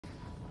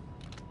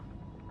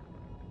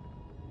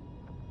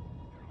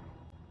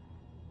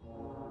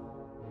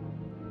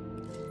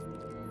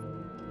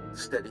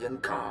Steady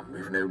and calm.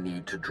 We've no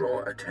need to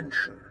draw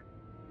attention.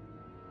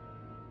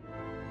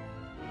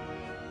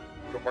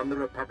 The one the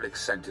Republic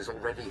sent is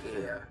already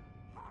here.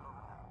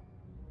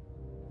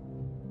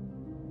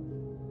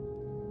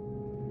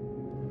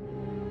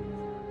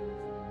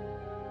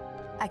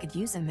 I could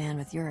use a man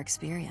with your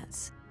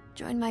experience.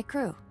 Join my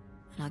crew,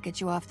 and I'll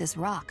get you off this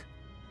rock.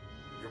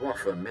 You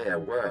offer mere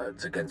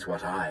words against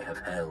what I have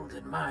held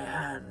in my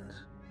hands.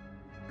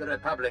 The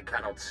Republic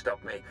cannot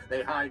stop me.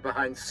 They hide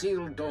behind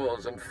sealed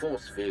doors and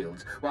force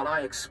fields while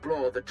I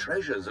explore the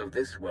treasures of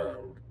this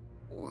world.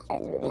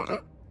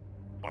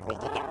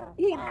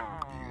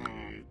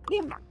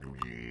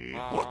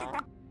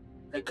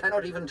 They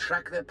cannot even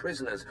track their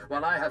prisoners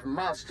while I have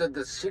mastered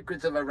the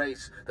secrets of a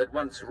race that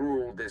once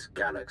ruled this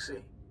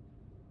galaxy.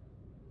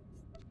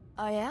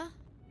 Oh yeah?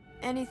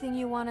 Anything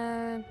you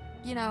wanna,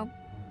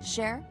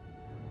 share?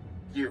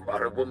 You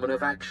are a woman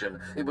of action.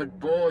 It would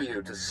bore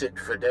you to sit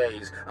for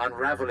days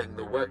unraveling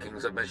the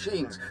workings of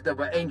machines that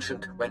were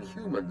ancient when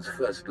humans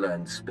first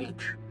learned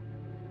speech.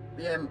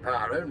 The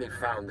Empire only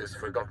found this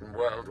forgotten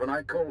world when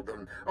I called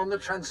them on the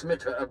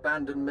transmitter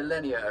abandoned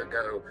millennia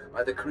ago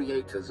by the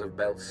creators of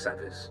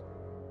Belsavis.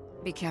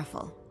 Be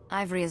careful.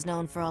 Ivory is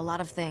known for a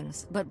lot of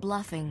things, but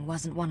bluffing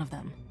wasn't one of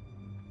them.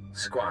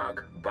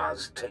 Squag,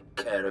 Buzz, take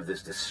care of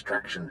this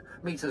distraction.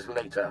 Meet us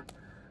later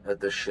at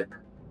the ship.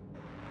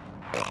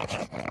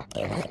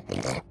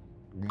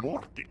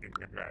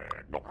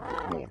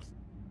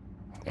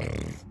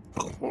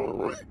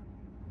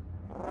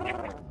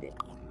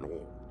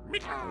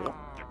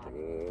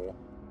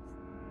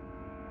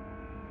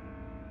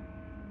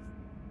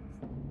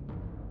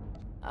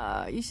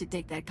 You should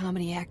take that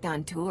comedy act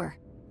on tour.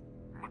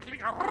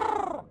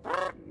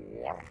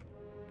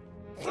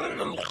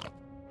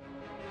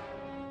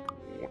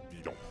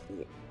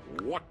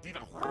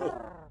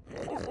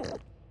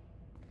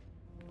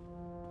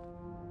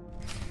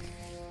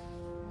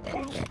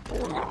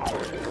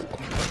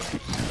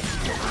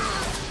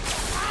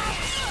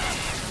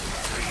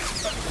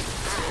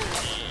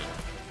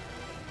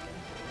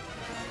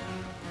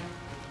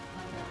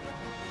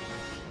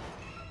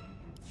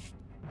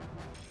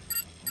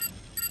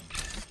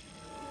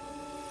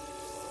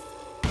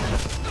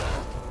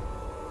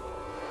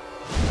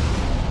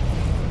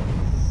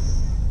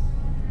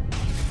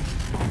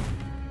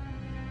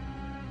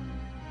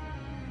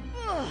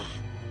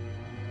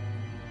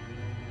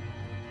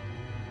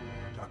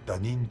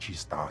 Taninchi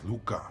sta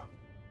Luca.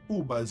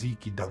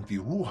 Ubaziki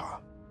dantiruha.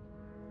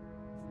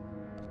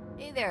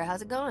 Hey there,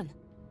 how's it going?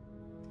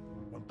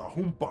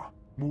 Wantahumpa.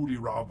 Muri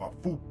rava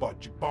fupa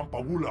chipampa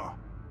wula.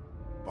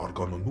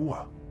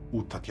 Barganonua.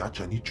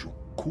 Utatyacha nichu.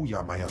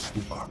 Kuya maya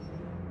stupa.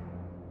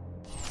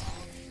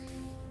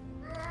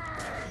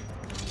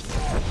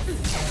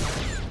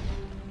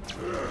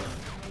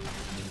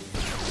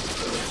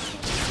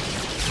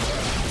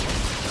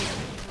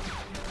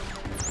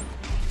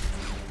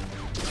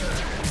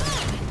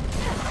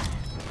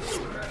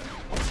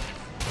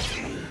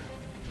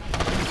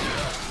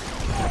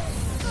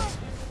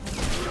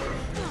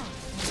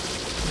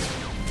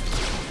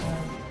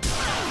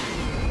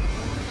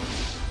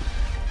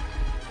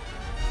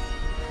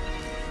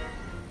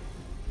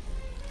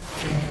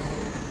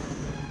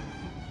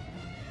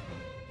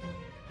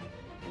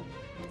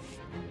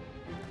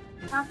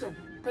 Captain,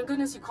 thank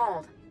goodness you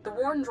called. The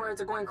Warden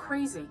droids are going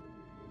crazy.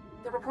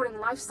 They're reporting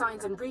life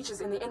signs and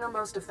breaches in the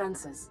innermost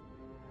defenses.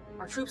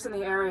 Our troops in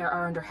the area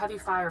are under heavy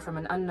fire from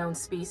an unknown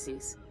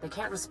species. They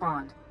can't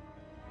respond.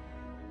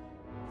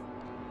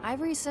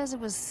 Ivory says it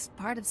was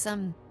part of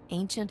some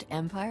ancient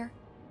empire?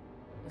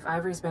 If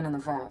Ivory's been in the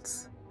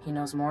vaults, he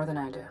knows more than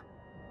I do.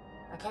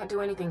 I can't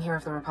do anything here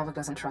if the Republic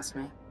doesn't trust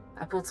me.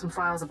 I pulled some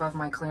files above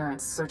my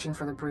clearance, searching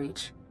for the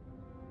breach.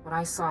 What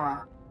I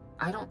saw,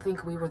 I don't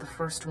think we were the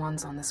first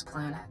ones on this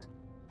planet.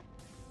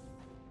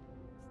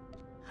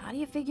 How do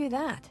you figure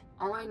that?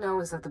 All I know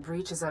is that the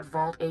breach is at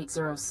Vault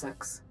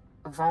 806,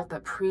 a vault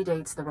that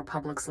predates the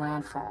Republic's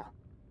landfall.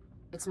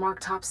 It's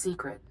marked top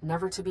secret,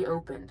 never to be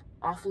opened,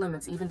 off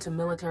limits even to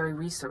military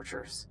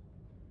researchers.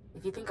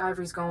 If you think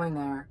Ivory's going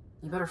there,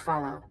 you better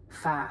follow,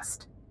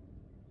 fast.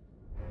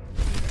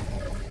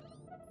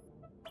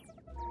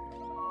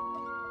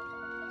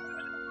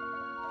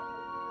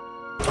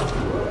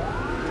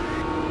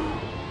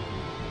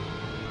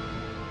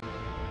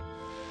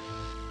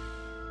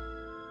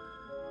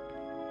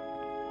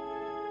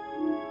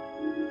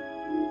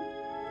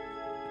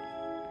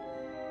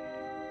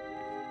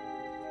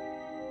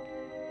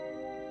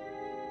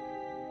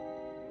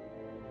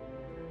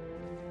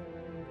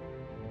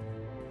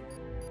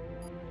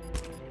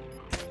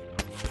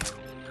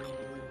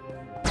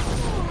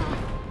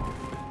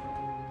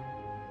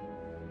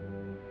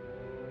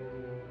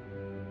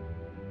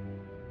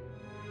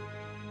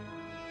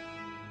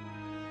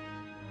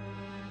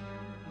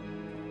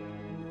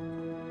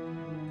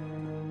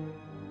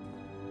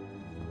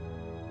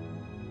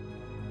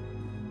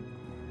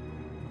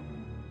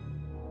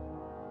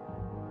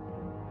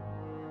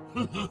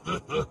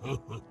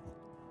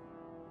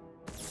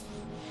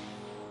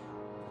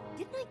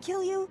 Didn't I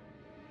kill you?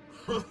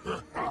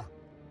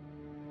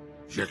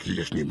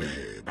 Zekliesni me,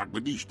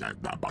 bakbedista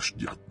da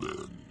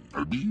bastiaten.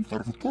 Albi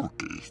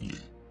farvutorkesni.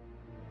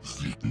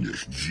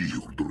 Zliknes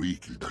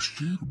ziurduriki da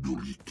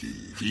sirbuliki,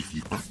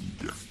 fifi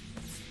pandja.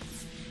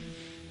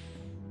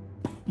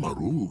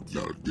 Marug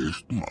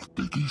jalgest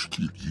mattekis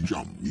kilin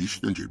jammis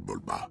den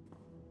silbolba.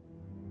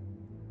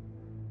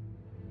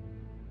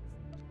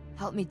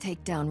 Help me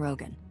take down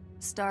Rogan,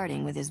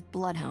 starting with his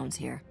bloodhounds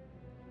here.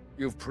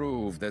 You've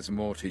proved there's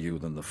more to you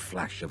than the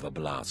flash of a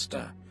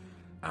blaster.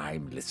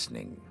 I'm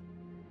listening.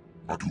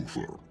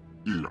 Atufer,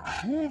 illa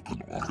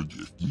hakan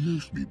arjes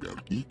jesni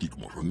bernitik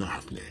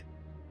moronafne.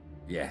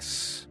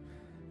 Yes.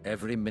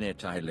 Every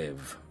minute I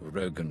live,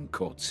 Rogan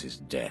courts his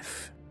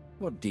death.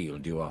 What deal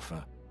do you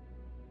offer?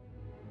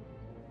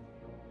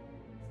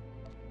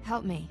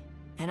 Help me,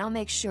 and I'll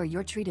make sure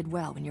you're treated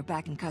well when you're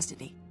back in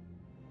custody.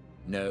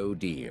 No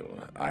deal.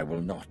 I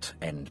will not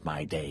end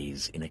my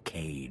days in a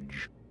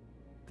cage.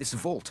 This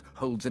vault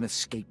holds an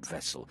escape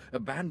vessel,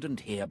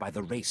 abandoned here by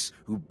the race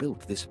who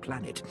built this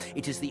planet.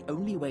 It is the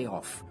only way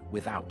off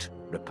without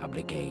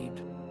Republic aid.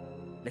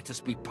 Let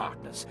us be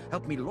partners.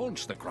 Help me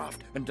launch the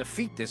craft and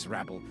defeat this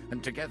rabble,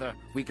 and together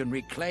we can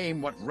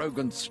reclaim what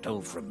Rogan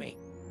stole from me.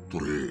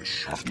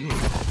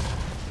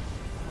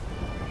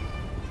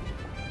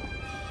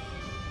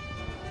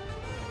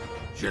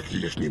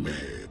 Zekliesni me,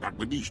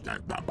 bakbedista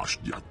da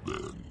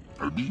bastiaten.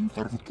 Albi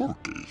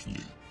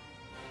farvutorkesni.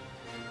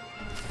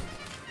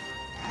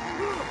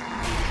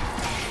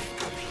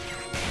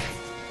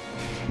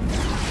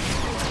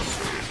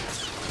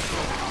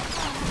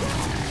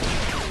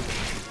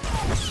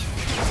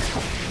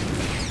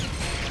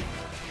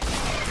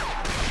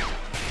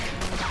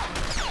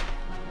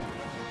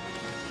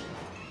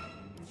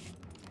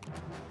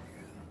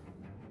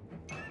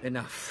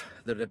 Enough.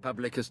 The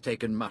Republic has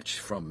taken much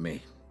from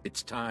me.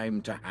 It's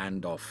time to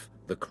hand off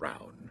the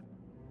crown.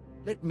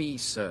 Let me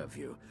serve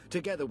you.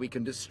 Together we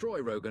can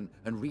destroy Rogan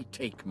and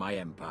retake my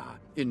empire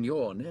in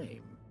your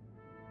name.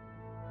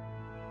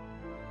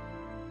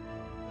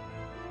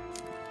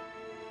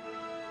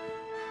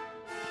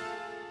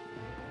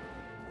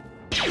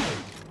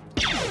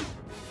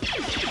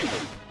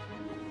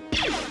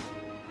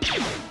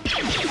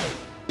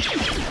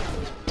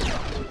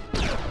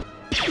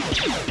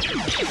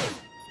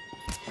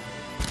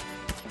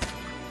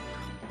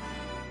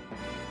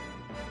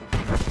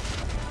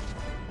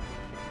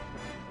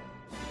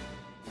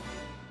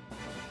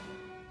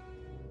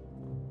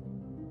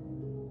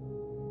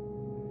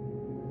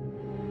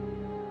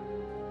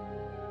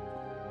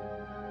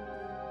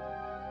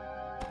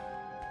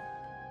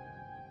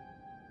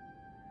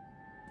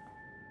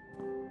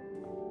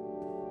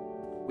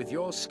 With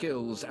your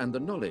skills and the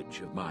knowledge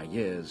of my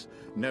years,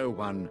 no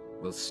one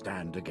will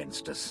stand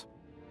against us.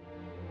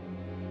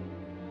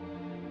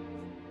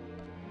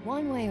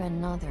 One way or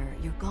another,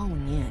 you're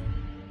going in.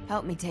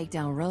 Help me take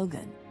down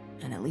Rogan,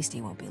 and at least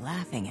he won't be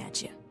laughing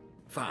at you.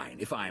 Fine,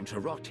 if I am to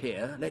rot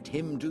here, let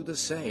him do the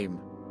same.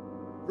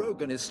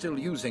 Rogan is still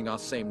using our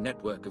same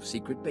network of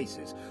secret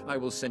bases. I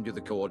will send you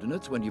the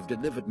coordinates when you've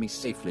delivered me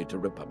safely to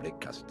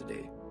Republic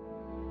custody.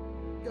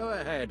 Go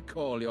ahead,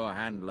 call your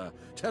handler.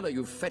 Tell her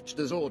you've fetched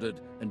as ordered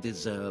and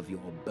deserve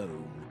your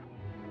bone.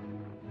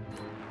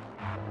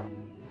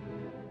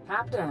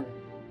 Captain,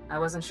 I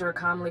wasn't sure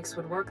comm leaks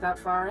would work that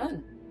far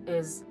in.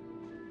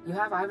 You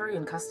have Ivory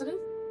in custody?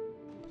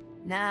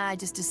 Nah, I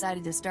just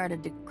decided to start a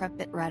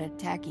decrepit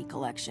rat-a-tacky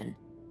collection.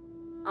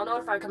 I'll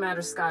notify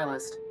Commander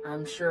Skylist.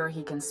 I'm sure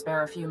he can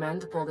spare a few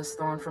men to pull this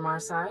thorn from our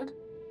side.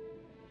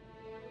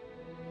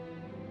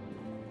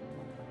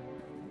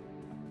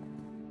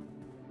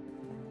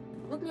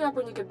 Look me up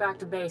when you get back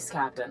to base,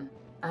 Captain.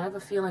 I have a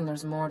feeling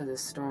there's more to this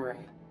story.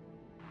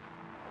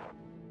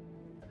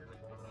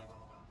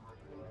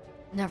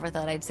 Never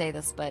thought I'd say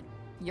this, but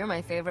you're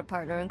my favorite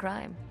partner in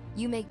crime.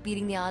 You make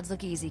beating the odds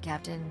look easy,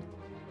 Captain.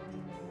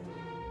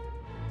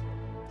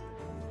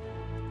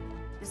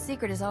 The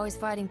secret is always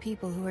fighting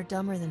people who are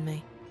dumber than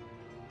me.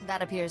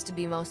 That appears to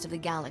be most of the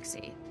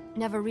galaxy.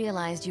 Never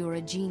realized you were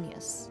a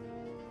genius.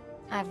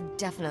 I've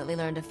definitely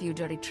learned a few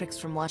dirty tricks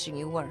from watching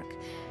you work.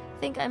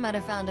 Think I might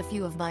have found a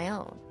few of my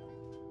own.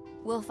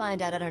 We'll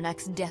find out at our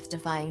next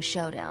death-defying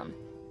showdown.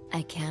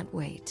 I can't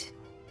wait.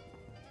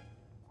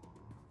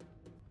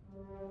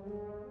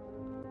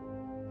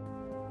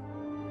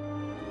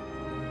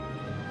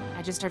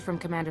 I just heard from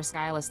Commander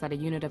Skylist that a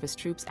unit of his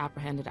troops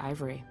apprehended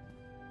Ivory.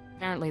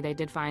 Apparently they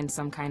did find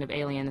some kind of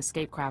alien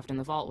escape craft in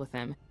the vault with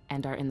him,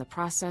 and are in the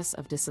process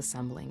of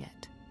disassembling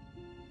it.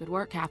 Good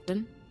work,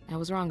 Captain. I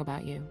was wrong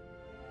about you.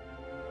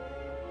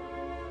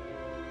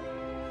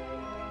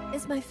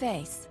 It's my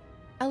face.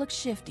 I look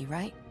shifty,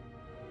 right?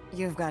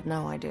 You've got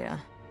no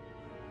idea.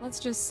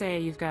 Let's just say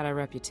you've got a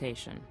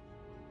reputation.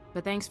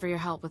 But thanks for your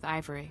help with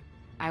Ivory.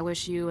 I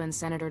wish you and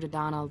Senator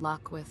Dodonna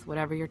luck with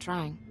whatever you're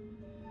trying.